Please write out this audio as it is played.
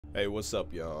Hey, what's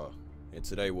up, y'all? And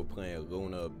today we're playing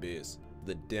Luna Abyss,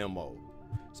 the demo.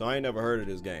 So I ain't never heard of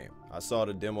this game. I saw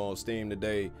the demo on Steam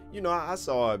today. You know, I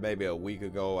saw it maybe a week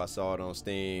ago. I saw it on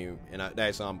Steam, and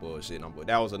that's I'm bullshitting. But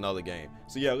that was another game.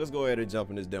 So yeah, let's go ahead and jump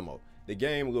in this demo. The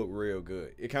game looked real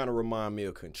good. It kind of reminded me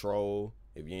of Control.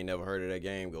 If you ain't never heard of that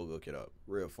game, go look it up.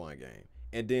 Real fun game.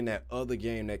 And then that other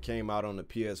game that came out on the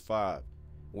PS5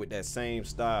 with that same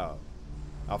style.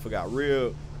 I forgot.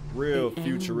 Real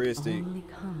futuristic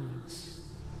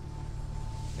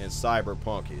and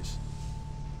cyberpunkish.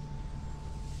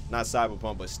 Not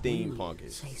cyberpunk, but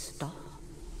steampunkish. Say stop.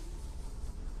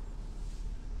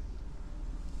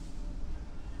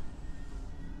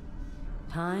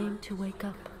 Time to wake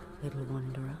up, little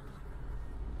wanderer.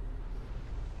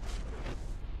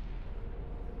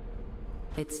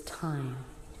 It's time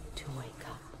to wake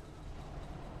up.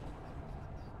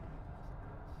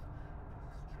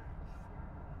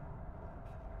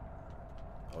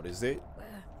 Oh, this it?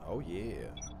 Oh yeah.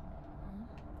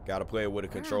 Gotta play it with a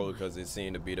controller because it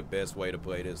seemed to be the best way to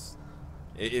play this.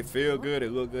 It feel good,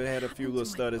 it looked good, had a few little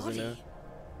stutters in there.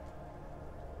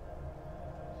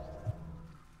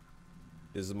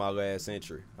 This is my last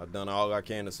entry. I've done all I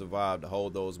can to survive, to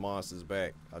hold those monsters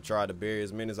back. I tried to bury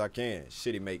as many as I can.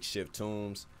 Shitty makeshift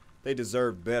tombs. They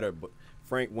deserve better, but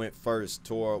Frank went first,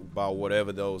 tore by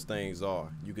whatever those things are.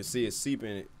 You can see it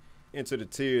seeping into the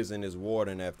tears in his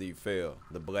warden after he fell.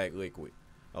 The black liquid.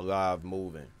 Alive,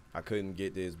 moving. I couldn't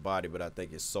get to his body, but I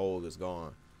think his soul is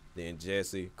gone. Then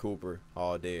Jesse, Cooper,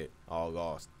 all dead, all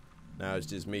lost. Now it's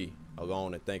just me,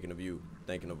 alone and thinking of you,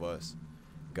 thinking of us.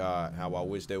 God, how I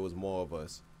wish there was more of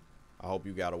us. I hope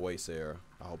you got away, Sarah.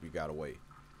 I hope you got away.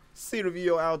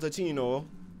 Silvio Altacino.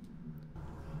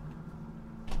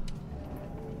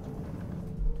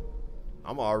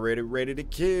 I'm already ready to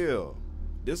kill.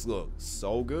 This looks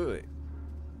so good.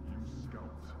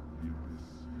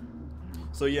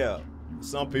 So yeah,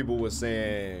 some people were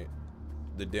saying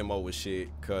the demo was shit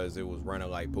because it was running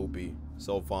like poopy.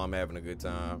 So far I'm having a good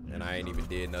time and I ain't even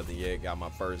did nothing yet. Got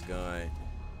my first gun.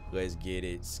 Let's get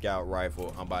it. Scout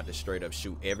rifle. I'm about to straight up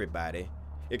shoot everybody.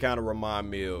 It kind of remind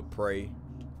me of Prey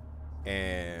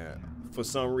and for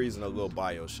some reason a little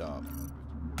BioShock.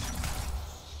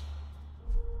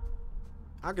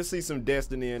 I can see some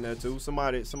Destiny in there too.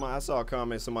 Somebody I saw a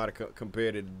comment. Somebody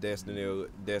compared it to Destiny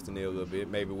a little bit,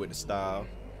 maybe with the style.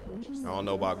 I don't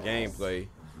know about gameplay,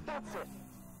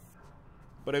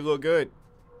 but it look good.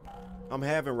 I'm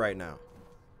having right now.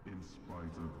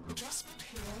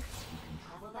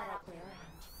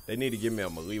 They need to give me a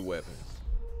melee weapon.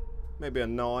 Maybe a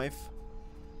knife.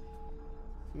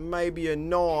 Maybe a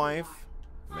knife.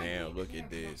 Man, look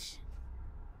at this.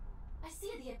 I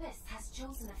see the Abyss has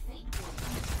chosen a fate.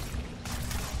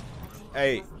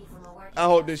 Hey, I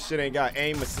hope this shit ain't got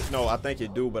aim assist. No, I think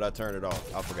it do, but I turned it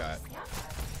off. I forgot.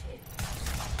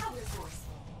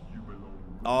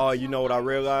 Oh, you know what I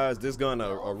realized? This gun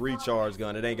a recharge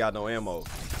gun. It ain't got no ammo.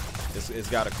 It's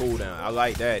got a cooldown. I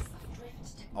like that.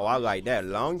 Oh, I like that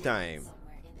long time.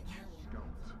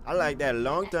 I like that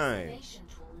long time.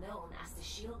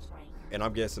 And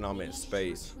I'm guessing I'm in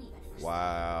space.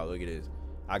 Wow, look at this.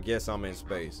 I guess I'm in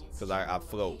space because I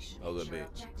float a little bit.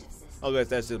 Unless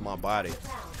that's just my body.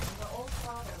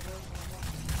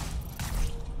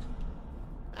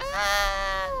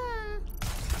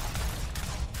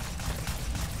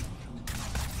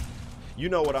 You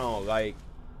know what I don't like?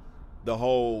 The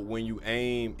whole when you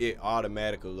aim, it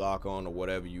automatically lock on or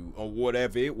whatever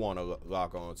it want to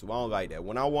lock on to. I don't like that.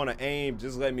 When I want to aim,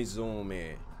 just let me zoom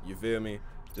in. You feel me?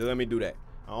 Just let me do that.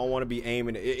 I don't want to be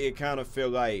aiming. It kind of feel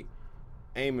like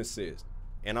aim assist,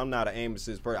 and I'm not an aim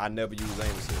assist person. I never use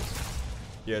aim assist.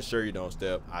 Yeah, sure you don't,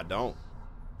 Step. I don't.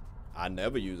 I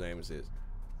never use aim assist.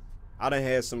 I done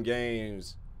had some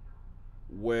games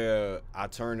where I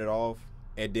turn it off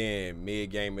and then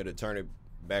mid-game it'll turn it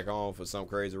back on for some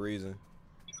crazy reason.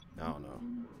 I don't know.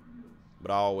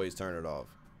 But I always turn it off.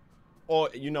 Or,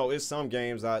 you know, it's some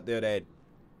games out there that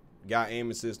got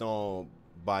aim assist on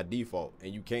by default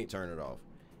and you can't turn it off.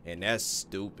 And that's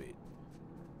stupid.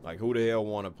 Like, who the hell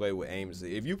want to play with aim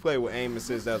assist? If you play with aim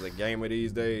assist as a gamer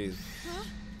these days,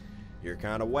 you're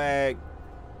kind of whack.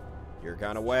 You're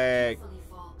kind of whack.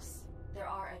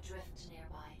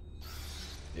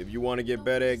 If you want to get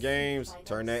better at games,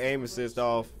 turn that aim assist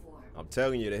off. I'm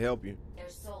telling you to help you. Their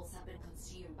souls have been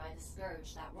consumed by the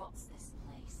scourge that rots this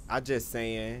place. I just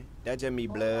saying, that just me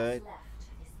blood. All that's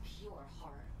left is pure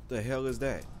horror. The hell is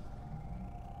that?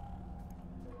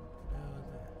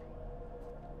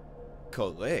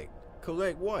 Collect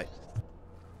what?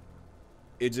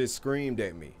 It just screamed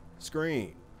at me.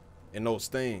 Scream. And those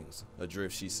things,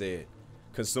 adrift, she said.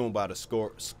 Consumed by the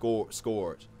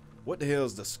scourge. What the hell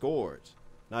is the scourge?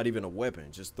 Not even a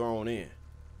weapon, just thrown in.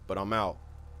 But I'm out.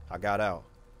 I got out.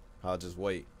 I'll just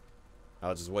wait.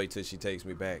 I'll just wait till she takes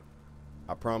me back.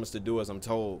 I promise to do as I'm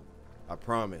told. I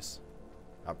promise.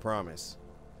 I promise.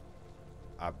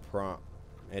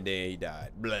 And then he died.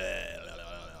 Blah, blah, blah,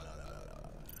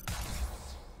 blah.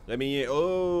 Let me in.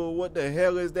 Oh, what the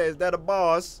hell is that? Is that a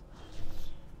boss?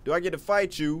 Do I get to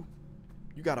fight you?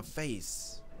 You got a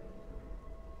face.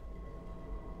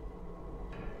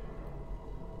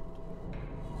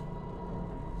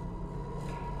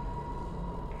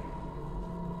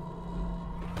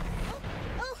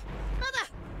 Oh, mother!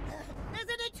 There's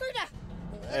an intruder!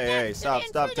 Hey,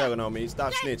 stop telling on me.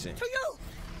 Stop snitching. To you!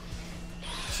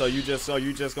 So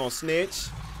you just gonna snitch?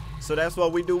 So that's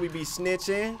what we do, we be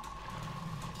snitching?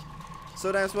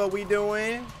 So that's what we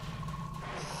doing?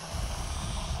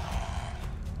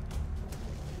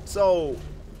 So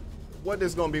what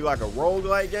this gonna be, like a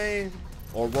roguelike game?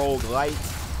 Or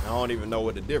roguelite? I don't even know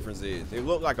what the difference is. It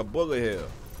look like a bullet hell.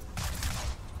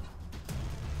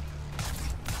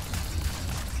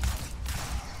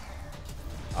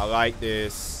 I like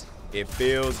this. It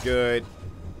feels good.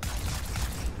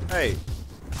 Hey.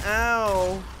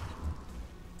 Ow.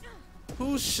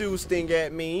 Who's shooting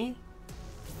at me?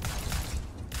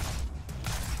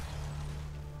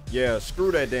 Yeah,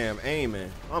 screw that damn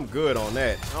aiming. I'm good on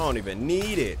that. I don't even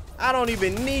need it. I don't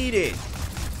even need it.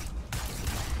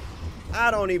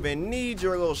 I don't even need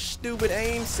your little stupid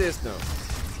aim system.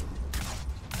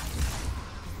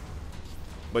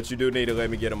 But you do need to let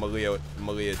me get a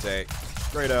melee attack.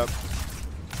 Straight up.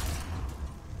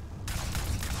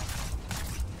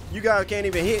 You guys can't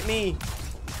even hit me.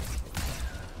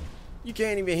 You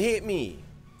can't even hit me.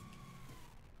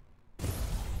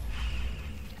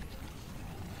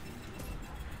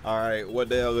 Alright, what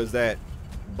the hell is that?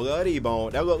 Bloody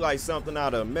bone. That looked like something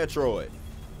out of Metroid.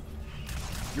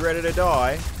 You ready to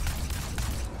die?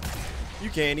 You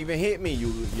can't even hit me, you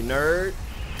nerd.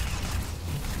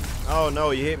 Oh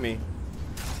no, you hit me.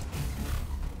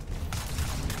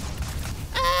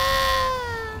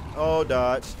 Oh,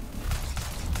 dodge.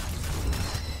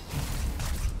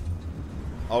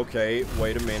 Okay,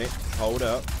 wait a minute. Hold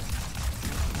up.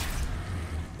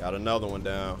 Got another one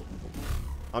down.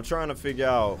 I'm trying to figure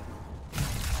out.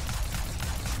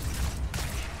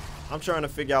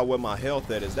 What my health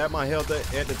at. Is that my health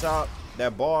at the top?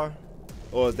 That bar?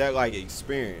 Or is that like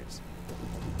experience?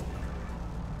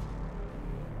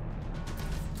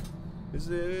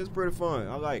 It's pretty fun.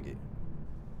 I like it.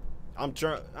 I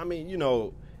mean, you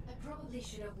know. I probably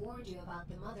should have warned you about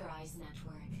the Mother Eyes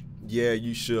network. Yeah,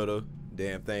 you shoulda.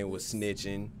 Damn thing was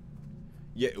snitching.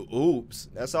 Yeah, oops.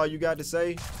 That's all you got to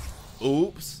say?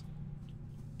 Oops.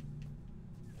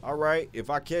 All right, if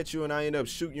I catch you and I end up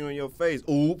shooting you in your face,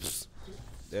 oops.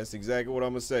 That's exactly what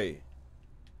I'm gonna say.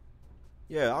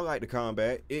 Yeah, I like the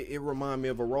combat. It reminds me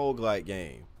of a roguelike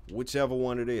game. Whichever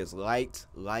one it is. Light,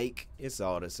 like, it's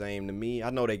all the same to me. I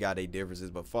know they got their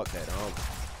differences, but fuck that.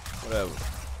 Whatever.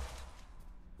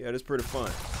 Yeah, that's pretty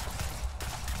fun.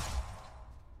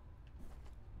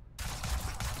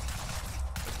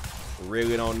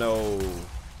 Really don't know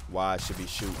why I should be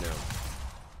shooting them.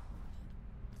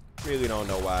 Really don't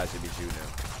know why I should be shooting them.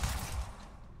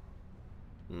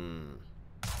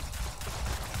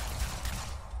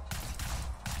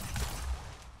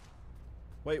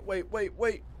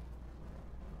 Wait.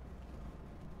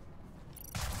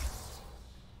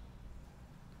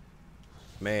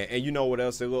 Man, and you know what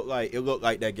else it looked like? It looked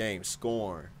like that game,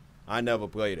 Scorn. I never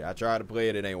played it. I tried to play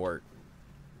it, it ain't work.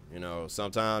 You know,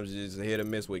 sometimes you just hit or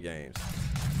miss with games.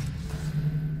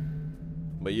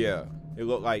 But yeah, it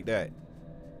looked like that.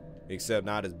 Except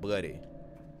not as bloody.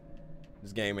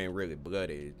 This game ain't really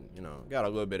bloody. You know, got a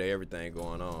little bit of everything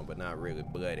going on, but not really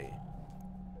bloody.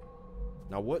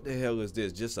 Now, what the hell is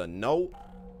this? Just a note?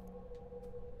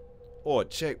 Or a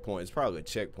checkpoint? It's probably a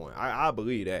checkpoint. I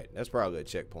believe that. That's probably a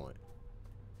checkpoint.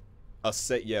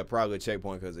 Yeah, probably a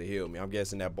checkpoint because it healed me. I'm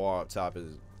guessing that bar up top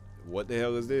is... What the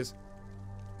hell is this?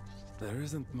 There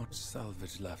isn't much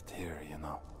salvage left here, you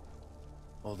know.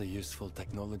 All the useful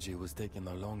technology was taken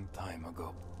a long time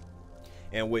ago.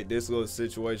 And with this little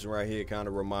situation right here, kind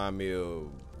of remind me of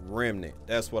Remnant.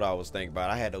 That's what I was thinking about.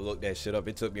 I had to look that shit up.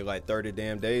 It took me like 30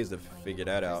 damn days to figure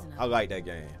that out. I like that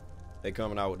game. They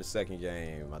coming out with the second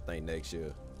game, I think, next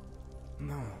year.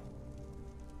 No.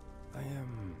 I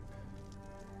am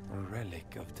a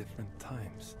relic of different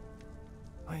times.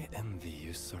 I envy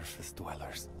you surface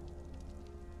dwellers.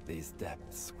 These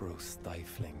depths grow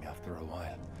stifling after a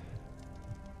while.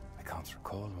 I can't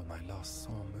recall when I last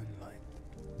saw moonlight.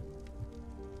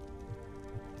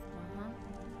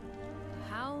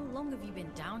 How long have you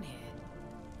been down here?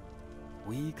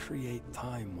 we create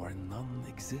time where none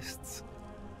exists.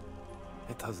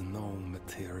 It has no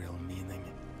material meaning,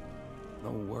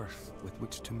 no worth with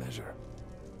which to measure.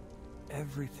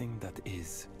 Everything that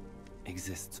is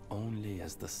exists only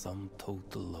as the sum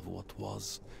total of what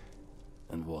was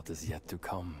and what is yet to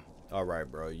come. All right,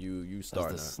 bro, you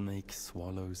start. As the snake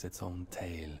swallows its own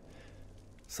tail,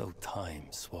 so time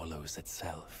swallows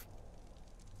itself.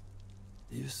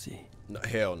 You see? No,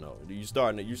 hell no. You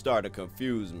starting to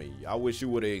confuse me. I wish you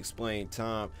would have explained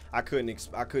time. I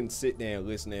couldn't sit there and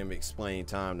listen to him explain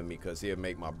time to me, because he'll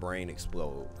make my brain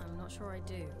explode. I'm not sure I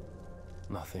do.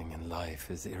 Nothing in life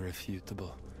is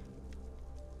irrefutable.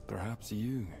 Perhaps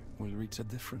you will reach a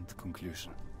different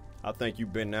conclusion. I think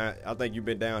you've been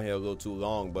down here a little too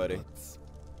long, buddy. But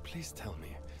please tell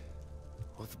me,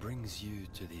 what brings you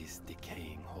to these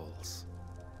decaying halls?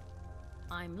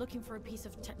 I'm looking for a piece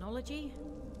of technology,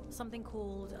 something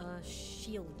called a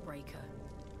shield breaker.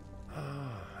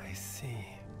 Ah, I see.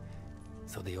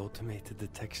 So the automated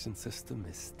detection system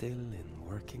is still in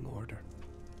working order.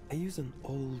 I use an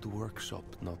old workshop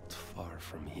not far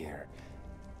from here.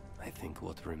 I think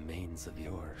what remains of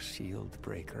your shield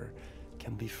breaker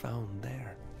can be found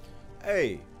there.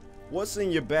 Hey, what's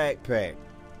in your backpack?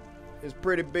 It's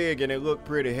pretty big and it looked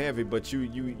pretty heavy, but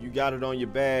you got it on your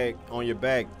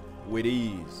back with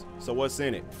ease. So what's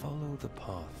in it? Follow the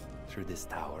path through this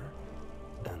tower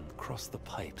and cross the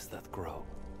pipes that grow.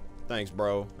 Thanks,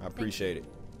 bro. I appreciate it.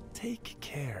 Take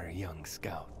care, young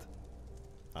scout.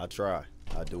 I try.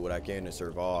 I do what I can to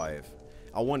survive.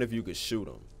 I wonder if you could shoot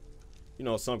them. You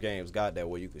know, some games got that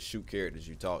where you could shoot characters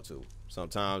you talk to.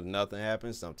 Sometimes nothing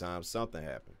happens, sometimes something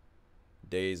happens.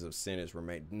 Days of sentence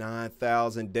remain.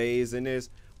 9,000 days in this.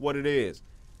 What it is,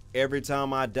 every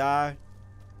time I die,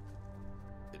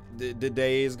 the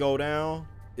days go down.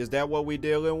 Is that what we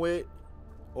dealing with?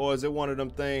 Or is it one of them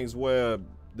things where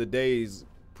the days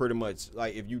pretty much,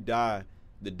 like if you die,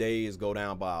 the days go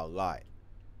down by a lot,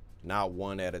 not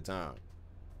one at a time?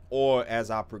 Or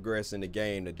as I progress in the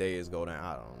game, the days go down.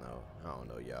 I don't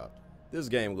know, y'all. This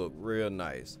game look real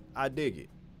nice. I dig it.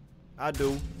 I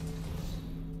do.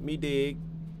 Me dig.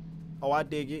 Oh, I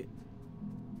dig it.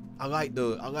 I like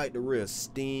the real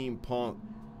steampunk,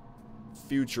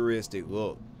 futuristic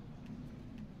look.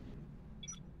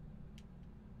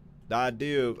 The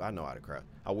idea of, I know how to cry.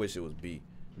 I wish it was B.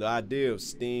 The idea of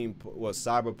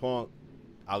cyberpunk,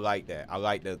 I like that. I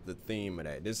like the theme of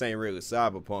that. This ain't really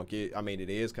cyberpunk. I mean, it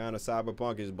is kind of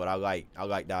cyberpunkish, but I like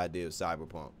the idea of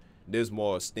cyberpunk. This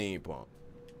more steampunk.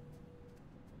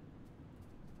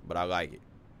 But I like it.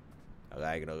 I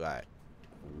like it a lot.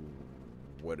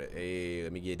 Hey,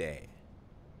 let me get that.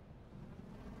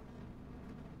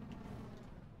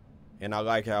 And I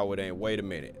like how it ain't, wait a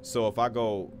minute. So if I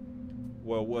go,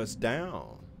 well, what's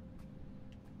down?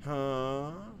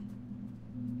 Huh?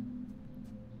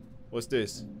 What's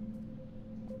this?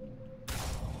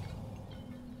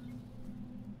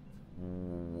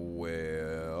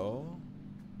 Well,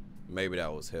 maybe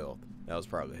that was health. That was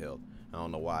probably health. I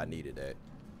don't know why I needed that.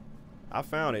 I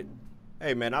found it.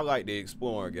 Hey man, I like the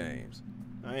exploring games.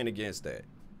 I ain't against that.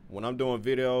 When I'm doing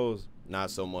videos,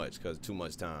 not so much, because too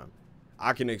much time.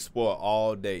 I can explore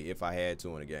all day if I had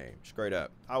to in a game. Straight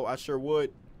up. I sure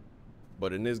would.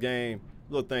 But in this game,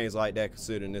 little things like that,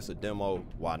 considering this a demo,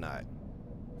 why not?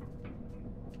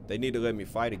 They need to let me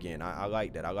fight again. I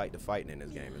like that. I like the fighting in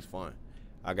this game. It's fun.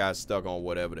 I got stuck on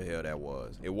whatever the hell that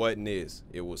was. It wasn't this.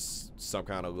 It was some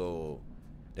kind of little...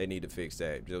 They need to fix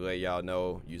that. Just let y'all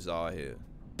know you saw it here.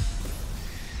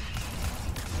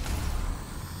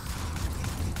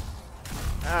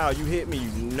 Ow, you hit me, you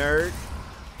nerd.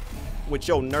 With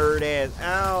your nerd ass.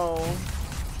 Ow.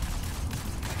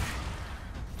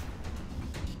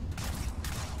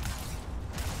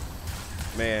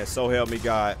 Man, so help me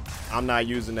God. I'm not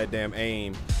using that damn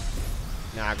aim.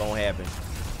 Not gonna happen.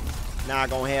 Not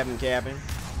gonna happen, Captain.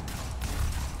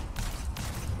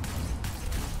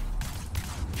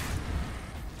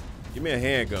 Give me a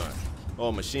handgun or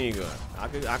a machine gun. I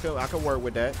could work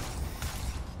with that.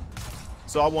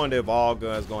 So I wonder if all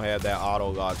guns gonna have that auto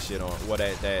lock shit on. What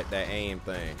that aim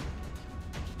thing.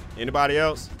 Anybody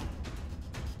else?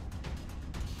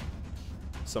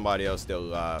 Somebody else still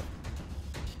alive.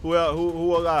 Who else?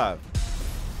 Who alive?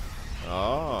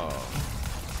 Oh.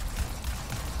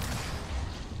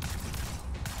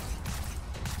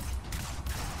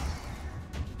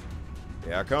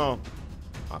 Here I come.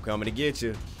 I'm coming to get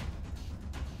you.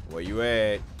 Where you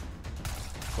at?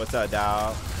 What's up,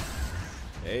 dog?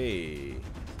 Hey.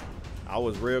 I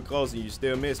was real close and you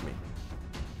still missed me.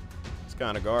 It's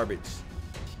kind of garbage.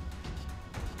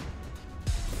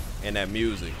 And that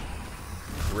music.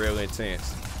 Real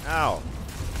intense. Ow.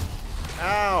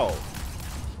 Ow.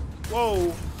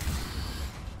 Whoa.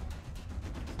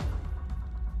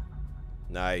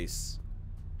 Nice.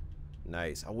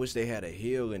 Nice. I wish they had a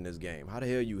heal in this game. How the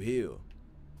hell you heal?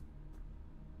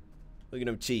 Look at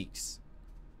them cheeks.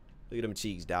 Look at them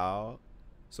cheeks, dog.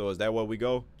 So is that where we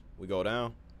go? We go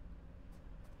down?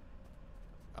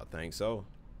 I think so.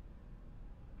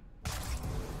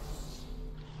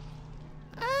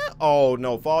 Ah, oh,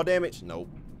 no. Fall damage? Nope.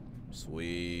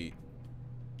 Sweet.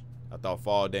 I thought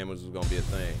fall damage was going to be a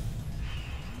thing.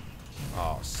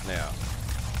 Oh, snap.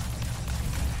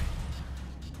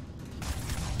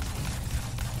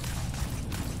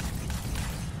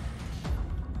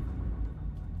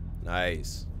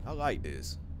 Nice. I like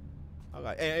this. I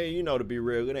like, and you know, to be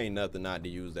real, it ain't nothing not to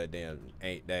use that damn,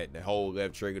 the whole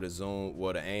left trigger to zoom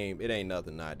or to aim. It ain't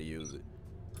nothing not to use it.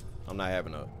 I'm not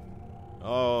having a,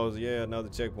 oh yeah, another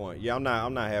checkpoint. Yeah, I'm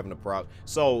not having a problem.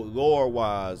 So lore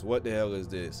wise, what the hell is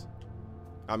this?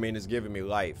 I mean, it's giving me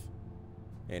life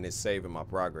and it's saving my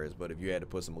progress, but if you had to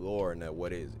put some lore in there,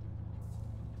 what is it?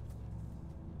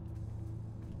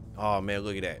 Oh man,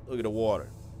 look at that. Look at the water.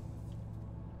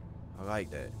 I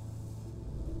like that.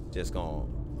 Just gonna,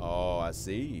 oh, I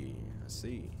see. I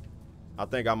see. I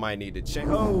think I might need to change.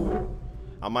 Oh,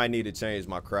 I might need to change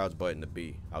my crouch button to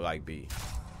B. I like B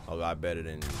a lot better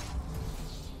than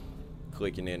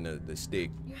clicking in the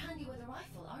stick. You're handy with a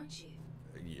rifle, aren't you?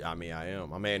 I mean, I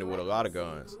am. I'm handy with a lot of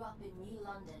guns. Grew up in New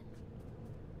London.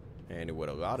 Handy with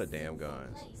a lot of damn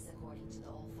guns. Place, according to the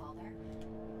All-Father.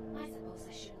 I suppose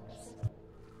I shouldn't be so.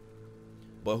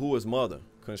 But who is mother?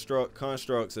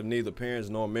 Constructs of neither parents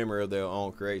nor memory of their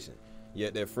own creation.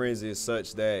 Yet their frenzy is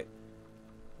such that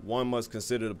one must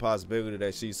consider the possibility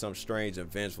that she's some strange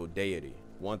and vengeful deity.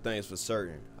 One thing's for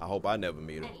certain. I hope I never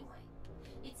meet her. Anyway,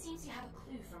 it seems you have a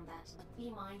clue from that, but be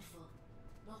mindful.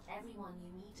 Not everyone you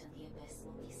meet in the abyss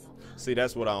will be so kind. See,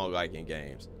 that's what I don't like in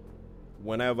games.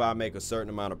 Whenever I make a certain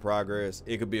amount of progress,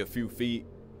 it could be a few feet,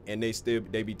 and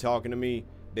they be talking to me.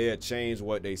 They'll change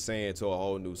what they saying to a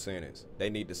whole new sentence. They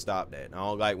need to stop that. I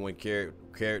don't like when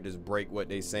characters break what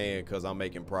they saying because I'm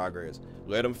making progress.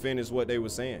 Let them finish what they were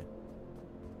saying.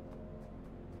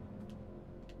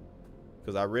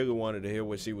 Because I really wanted to hear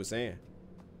what she was saying.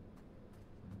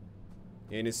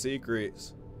 Any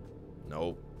secrets?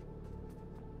 Nope.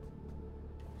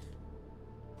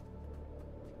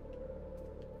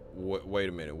 Wait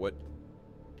a minute. What?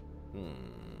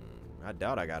 I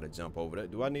doubt I gotta jump over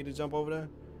that. Do I need to jump over there?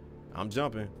 I'm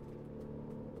jumping.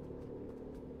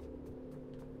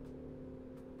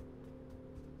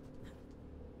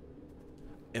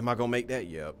 Am I gonna make that?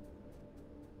 Yep.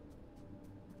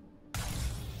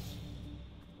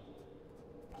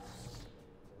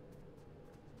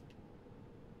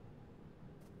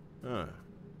 Huh.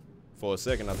 For a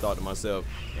second, I thought to myself,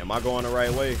 am I going the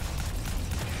right way?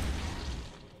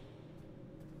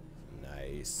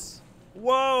 Nice.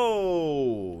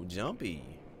 Whoa! Jumpy.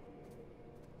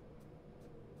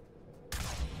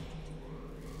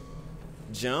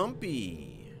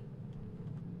 Jumpy.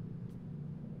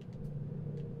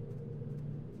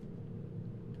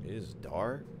 It's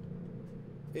dark.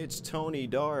 It's Tony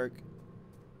Dark.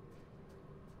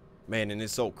 Man, and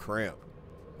it's so cramped.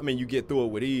 I mean, you get through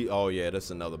it with ease. Oh, yeah, that's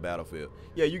another battlefield.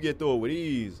 Yeah, you get through it with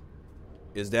ease.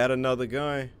 Is that another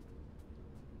gun?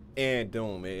 And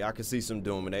Doom. I can see some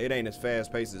Doom in there. It ain't as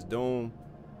fast-paced as Doom.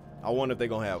 I wonder if they're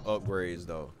going to have upgrades,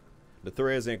 though. The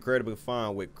threads are incredibly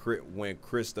fine with when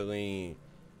crystalline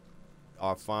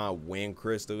are fine when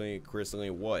crystalline.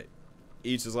 Crystalline what?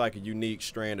 Each is like a unique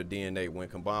strand of DNA. When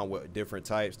combined with different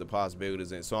types, the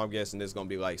possibilities. And so I'm guessing this is going to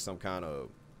be like some kind of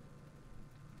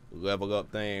level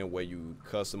up thing where you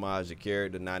customize your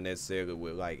character, not necessarily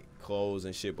with like clothes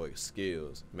and shit, but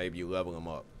skills. Maybe you level them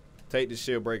up. Take the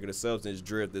shield breaker. The substance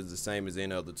drift is the same as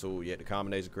any other tool, yet the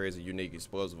combination creates a unique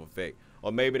explosive effect.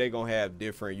 Or maybe they're going to have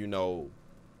different, you know,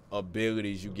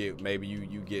 abilities you get. Maybe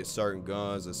you get certain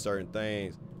guns or certain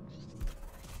things.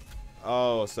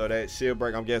 Oh, so that shield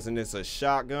break, I'm guessing it's a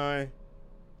shotgun.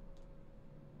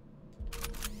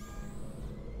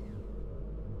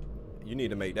 You need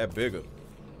to make that bigger.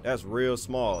 That's real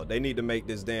small. They need to make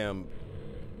this damn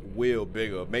wheel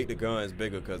bigger. Make the guns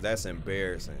bigger, because that's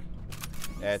embarrassing.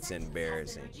 That's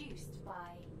embarrassing. Reduced by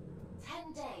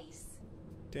 10 days.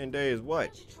 10 days what? Why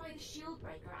don't you try the shield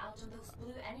breaker out on those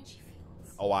blue energy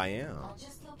fields? Oh, I am. I'll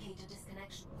just locate a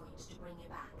disconnection point to bring you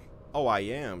back. Oh, I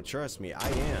am. Trust me, I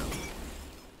am.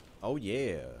 Oh,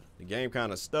 yeah. The game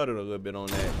kind of stuttered a little bit on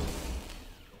that.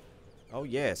 Oh,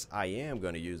 yes, I am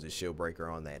going to use the shield breaker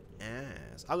on that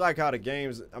ass. I like how the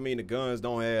games, I mean, the guns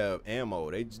don't have ammo.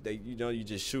 They you know, you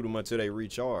just shoot them until they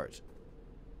recharge.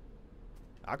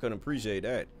 I couldn't appreciate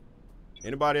that.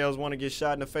 Anybody else want to get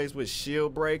shot in the face with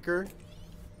shield breaker?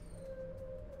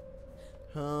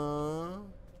 Huh?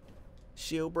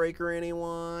 Shield breaker,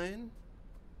 anyone?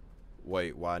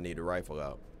 Wait, why I need the rifle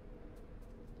out?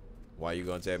 Why you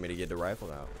gonna tell me to get the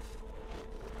rifle out?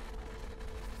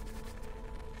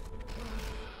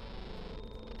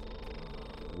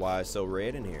 Why it's so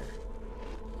red in here?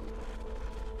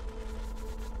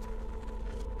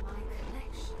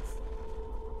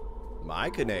 My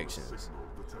connections.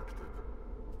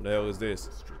 What the hell is this?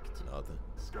 Nothing.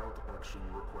 Scout action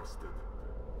requested.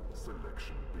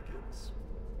 Selection begins.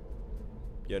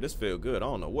 Yeah, this feel good. I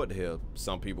don't know what the hell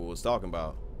some people was talking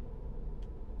about.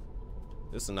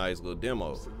 This is a nice little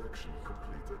demo. Selection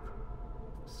completed.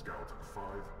 Scout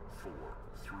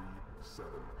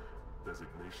 5437.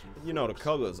 Designation. You know, the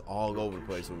colors all over the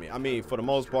place with me. I mean, for the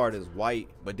most part, it's white,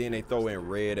 but then they throw in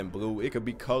red and blue. It could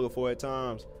be colorful at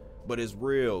times, but it's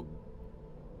real,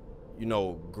 you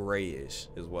know, grayish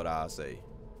is what I say.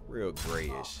 Real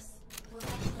grayish.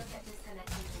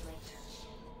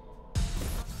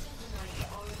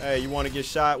 Hey, you want to get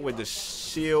shot with the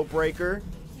shield breaker?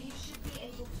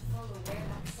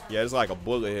 Yeah, it's like a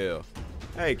bullet hell.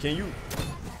 Hey, can you?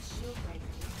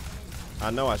 I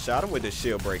know I shot him with the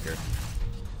shield breaker.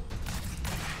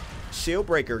 Shield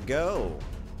breaker, go.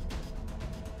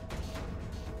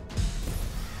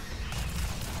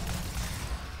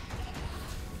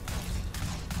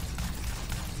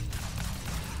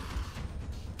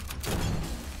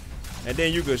 And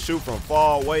then you can shoot from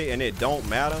far away and it don't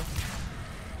matter.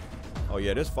 Oh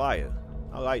yeah, this fire.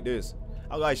 I like this.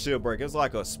 I like shield breaker. It's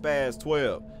like a Spaz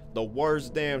 12. The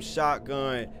worst damn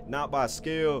shotgun, not by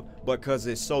skill, but because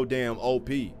it's so damn OP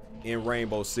in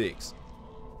Rainbow Six.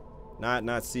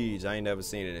 Not Siege. I ain't never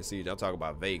seen it in Siege. I'm talking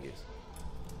about Vegas.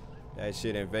 That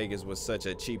shit in Vegas was such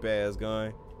a cheap ass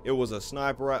gun. It was a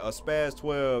sniper. A Spaz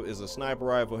 12 is a sniper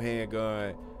rifle,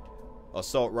 handgun,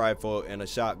 assault rifle, and a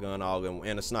shotgun all in,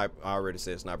 and a sniper. I already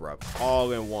said sniper rifle.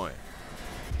 All in one.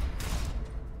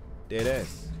 Dead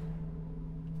ass.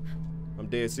 I'm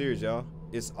dead serious, y'all.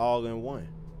 It's all in one.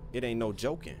 It ain't no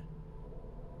joking.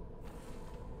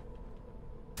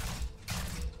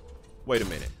 Wait a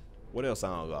minute. What else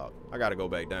I unlocked? I gotta go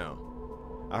back down.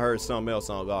 I heard something else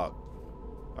unlocked.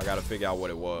 I gotta figure out what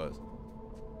it was.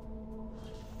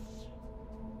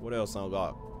 What else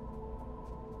unlocked?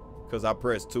 Because I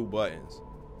pressed 2 buttons.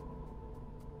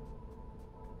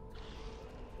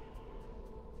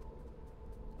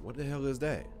 What the hell is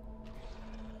that?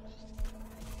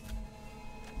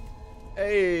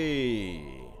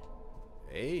 Hey.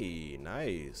 Hey,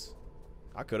 nice.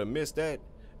 I could have missed that.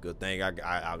 Good thing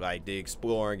I like the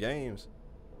exploring games.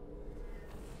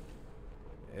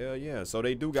 Hell yeah. So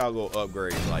they do got little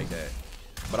upgrades like that.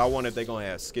 But I wonder if they're going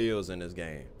to have skills in this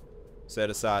game.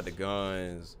 Set aside the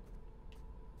guns.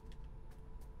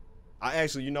 I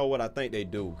actually, you know what? I think they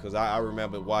do. Because I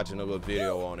remember watching a little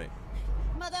video on it.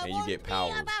 Mother And you get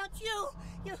powers. About you.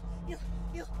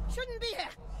 You shouldn't be here.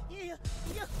 You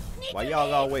need Why to y'all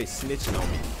leave. always snitching on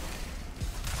me?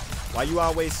 Why you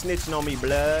always snitching on me,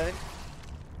 blood?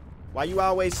 Why you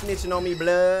always snitching on me,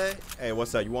 blood? Hey,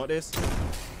 what's up? You want this?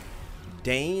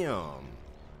 Damn.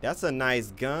 That's a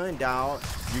nice gun, dog.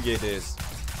 You get this.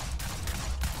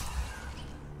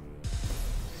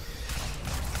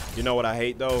 You know what I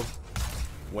hate, though?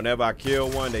 Whenever I kill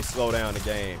one, they slow down the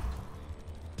game.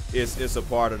 It's a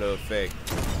part of the effect,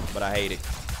 but I hate it.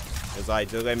 It's like,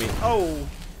 just let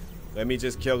me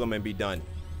just kill them and be done.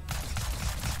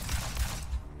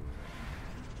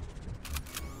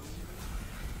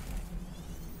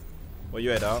 Where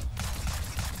you at, dog?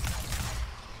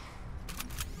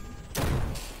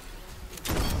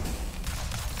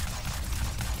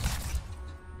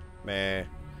 Man,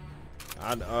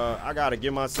 I gotta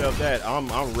give myself that.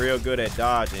 I'm real good at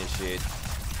dodging shit.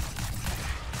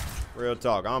 Real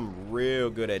talk, I'm real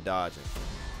good at dodging.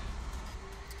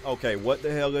 Okay, what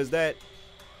the hell is that?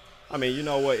 I mean, you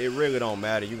know what? It really don't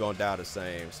matter. You're gonna die the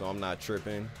same, so I'm not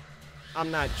tripping.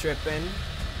 I'm not tripping.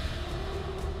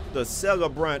 The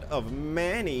celebrant of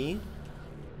Manny.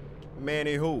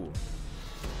 Manny who?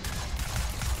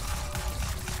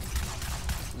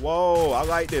 Whoa, I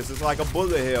like this. It's like a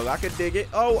bullet hell. I could dig it.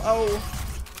 Oh.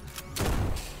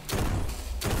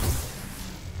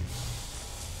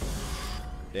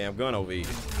 Damn gun over here.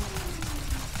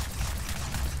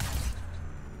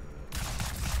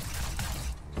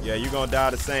 Yeah, you gonna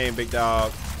die the same, big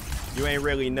dog. You ain't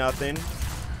really nothing.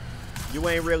 You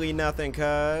ain't really nothing,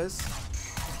 cuz.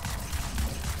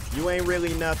 You ain't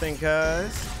really nothing,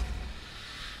 cuz.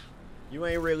 You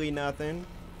ain't really nothing.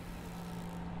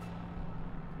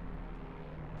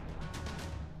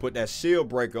 Put that shield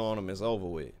breaker on him, it's over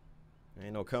with.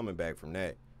 Ain't no coming back from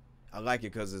that. I like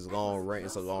it because it's long range.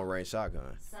 It's a long range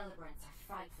shotgun. Celebrants are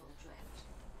frightful adrift.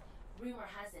 Rumor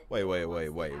has it.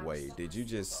 Wait. Did you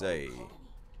just say?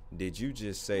 Did you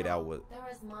just say that was? They're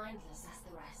as mindless as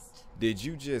the rest. Did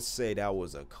you just say that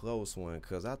was a close one?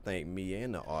 Cause I think me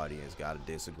and the audience gotta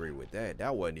disagree with that.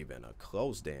 That wasn't even a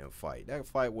close damn fight. That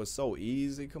fight was so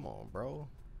easy. Come on, bro.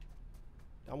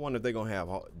 I wonder if they're gonna have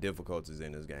difficulties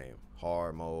in this game.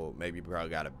 Hard mode. Maybe you probably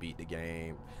gotta beat the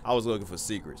game. I was looking for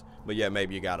secrets, but yeah,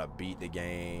 maybe you gotta beat the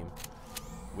game.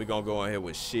 We're gonna go in here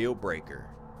with Shield Breaker.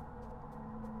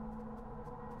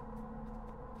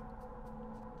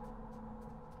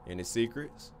 Any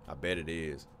secrets? I bet it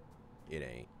is. It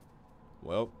ain't.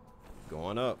 Well,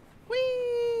 going up.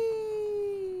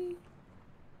 Whee!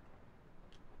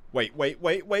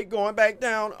 Wait, going back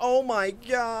down. Oh my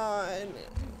god.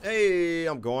 Hey,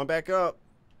 I'm going back up.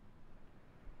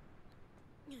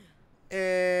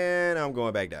 And I'm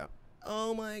going back down.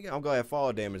 Oh my god. I'm glad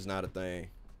fall damage is not a thing.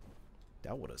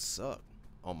 That would have sucked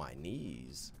on my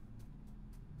knees.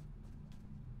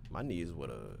 My knees would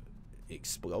have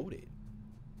exploded.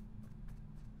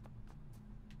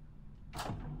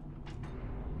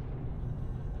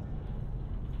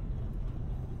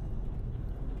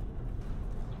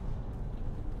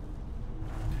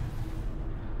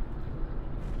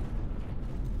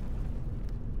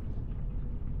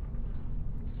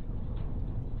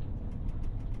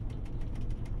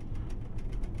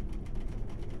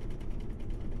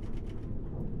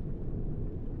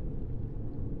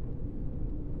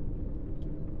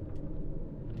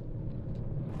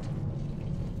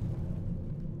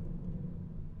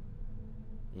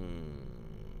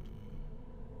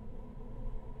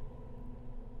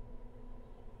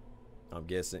 I'm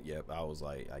guessing, yep, I was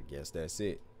like, I guess that's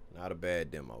it. Not a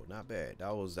bad demo. Not bad.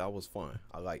 That was fun.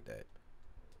 I like that.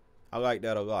 I like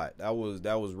that a lot. That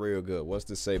was real good. What's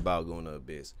to say about Luna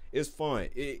Abyss? It's fun.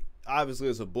 It obviously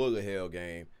it's a bullet hell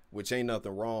game, which ain't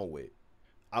nothing wrong with.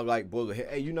 I like bullet hell.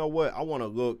 Hey, you know what? I wanna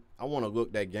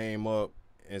look that game up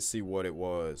and see what it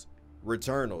was.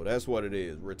 Returnal, that's what it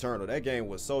is. Returnal. That game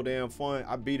was so damn fun.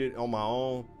 I beat it on my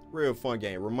own. Real fun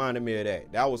game. Reminded me of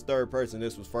that. That was third person.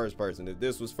 This was first person. If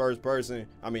this was first person,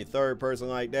 I mean third person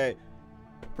like that,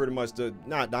 pretty much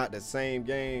not the same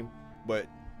game, but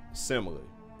similar.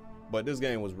 But this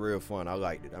game was real fun. I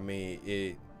liked it. I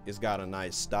mean, it's got a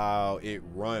nice style. It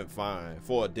run fine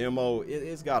for a demo.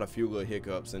 It's got a few little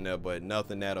hiccups in there, but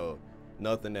nothing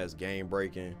that's game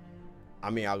breaking. I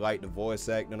mean, I like the voice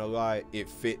acting a lot. It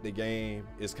fit the game.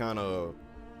 It's kind of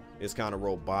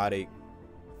robotic,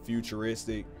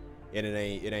 futuristic. And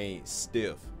it ain't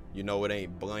stiff, you know. It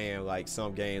ain't bland like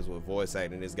some games with voice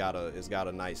acting. It's got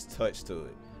a nice touch to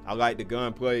it. I like the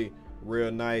gunplay,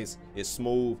 real nice. It's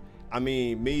smooth. I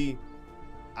mean,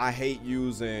 I hate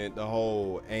using the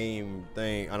whole aim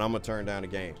thing, and I'm gonna turn down the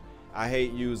game. I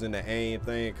hate using the aim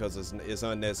thing because it's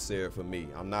unnecessary for me.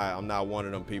 I'm not one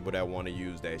of them people that want to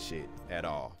use that shit at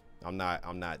all. I'm not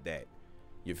that.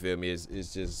 You feel me?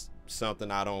 It's just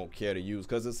something I don't care to use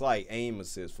because it's like aim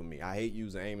assist for me. I hate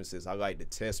using aim assist. I like to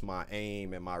test my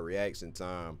aim and my reaction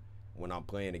time when I'm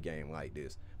playing a game like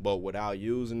this. But without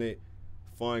using it,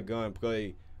 fun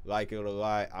gunplay, like it a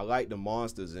lot. I like the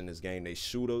monsters in this game. They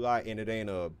shoot a lot, and I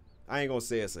ain't gonna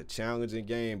say it's a challenging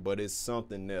game, but it's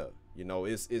something there. You know,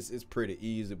 it's pretty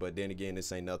easy, but then again,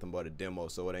 this ain't nothing but a demo,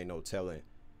 so it ain't no telling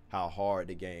how hard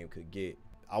the game could get.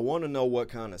 I want to know what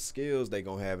kind of skills they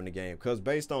gonna have in the game, because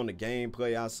based on the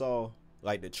gameplay I saw,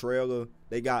 like the trailer,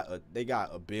 they got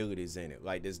abilities in it.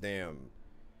 Like this damn,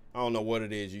 I don't know what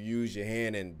it is. You use your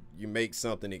hand and you make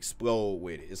something explode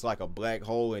with it. It's like a black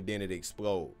hole and then it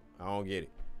explode. I don't get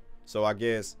it. So I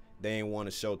guess they ain't want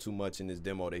to show too much in this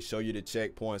demo. They show you the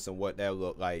checkpoints and what that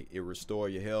look like. It restore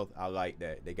your health. I like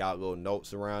that. They got little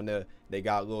notes around there. They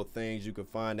got little things you can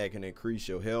find that can increase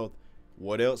your health.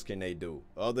 What else can they do?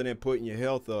 Other than putting your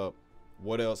health up,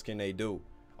 what else can they do?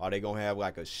 Are they going to have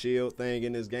like a shield thing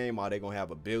in this game? Are they going to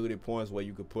have ability points where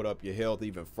you could put up your health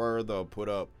even further, or put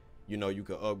up, you know, you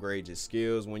could upgrade your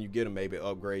skills when you get them, maybe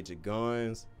upgrade your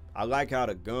guns? I like how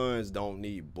the guns don't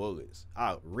need bullets.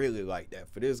 I really like that.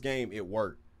 For this game, it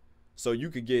worked. So you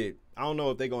could get, I don't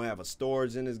know if they're going to have a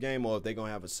storage in this game or if they're going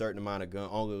to have a certain amount of gun,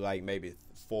 only like maybe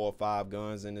 4 or 5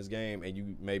 guns in this game,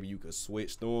 and maybe you could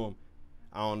switch through them.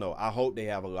 I don't know. I hope they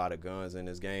have a lot of guns in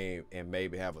this game and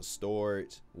maybe have a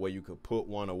storage where you could put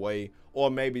one away,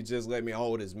 or maybe just let me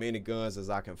hold as many guns as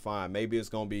I can find. Maybe it's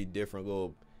going to be different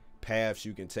little paths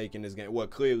you can take in this game. Well,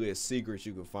 clearly it's secrets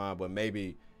you can find, but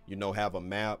maybe, you know, have a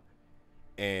map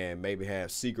and maybe have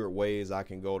secret ways I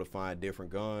can go to find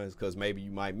different guns, because maybe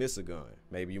you might miss a gun.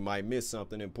 Maybe you might miss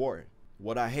something important.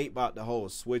 What I hate about the whole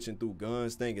switching through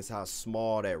guns thing is how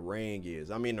small that ring is.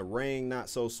 I mean, the ring not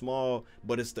so small,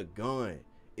 but it's the gun.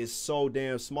 It's so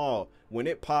damn small. When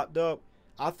it popped up,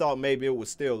 I thought maybe it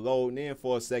was still loading in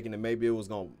for a second and maybe it was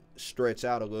going to stretch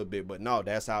out a little bit. But no,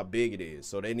 that's how big it is.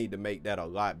 So they need to make that a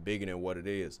lot bigger than what it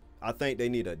is. I think they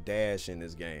need a dash in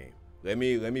this game. Let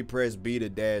me press B to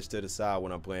dash to the side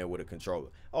when I'm playing with a controller.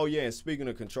 Oh, yeah, and speaking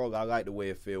of controller, I like the way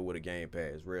it feels with a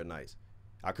gamepad. It's real nice.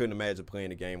 I couldn't imagine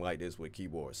playing a game like this with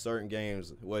keyboard. Certain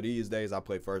games, well, these days I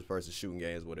play first-person shooting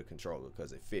games with a controller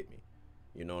because it fit me.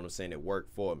 You know what I'm saying? It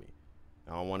worked for me.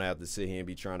 I don't want to have to sit here and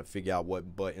be trying to figure out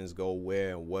what buttons go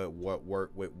where and what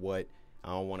work with what. I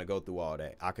don't want to go through all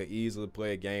that. I could easily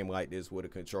play a game like this with a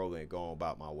controller and go on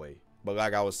about my way. But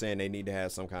like I was saying, they need to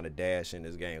have some kind of dash in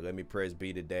this game. Let me press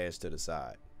B to dash to the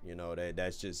side. You know,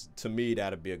 that's just, to me,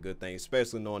 that'd be a good thing,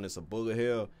 especially knowing it's a bullet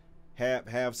hell.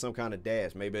 Have some kind of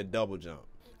dash, maybe a double jump.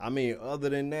 I mean, other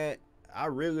than that, I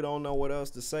really don't know what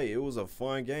else to say. It was a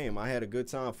fun game. I had a good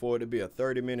time. For it to be a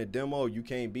 30-minute demo, you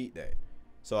can't beat that.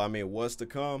 So I mean, what's to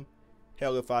come?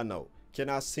 Hell if I know. Can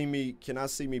I see me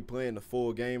playing the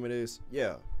full game of this?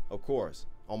 Yeah, of course.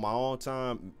 On my own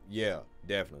time, yeah,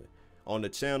 definitely. On the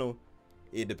channel,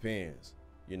 it depends.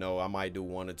 You know, I might do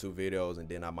 1 or 2 videos and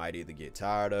then I might either get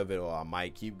tired of it or I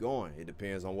might keep going. It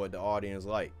depends on what the audience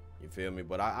like. You feel me?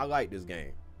 But I like this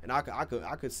game. And I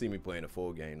could see me playing a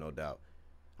full game, no doubt.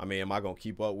 I mean, am I going to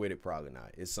keep up with it? Probably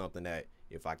not. It's something that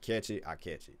if I catch it, I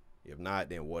catch it. If not,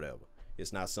 then whatever.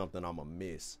 It's not something I'm going to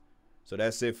miss. So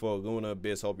that's it for Luna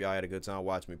Abyss. Hope y'all had a good time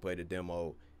watching me play the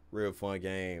demo. Real fun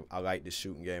game. I like the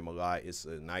shooting game a lot. It's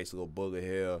a nice little bullet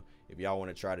hell. If y'all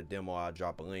want to try the demo, I'll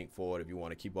drop a link for it. If you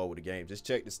want to keep up with the game, just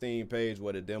check the Steam page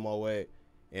where the demo at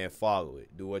and follow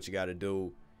it. Do what you got to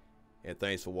do. And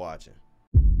thanks for watching.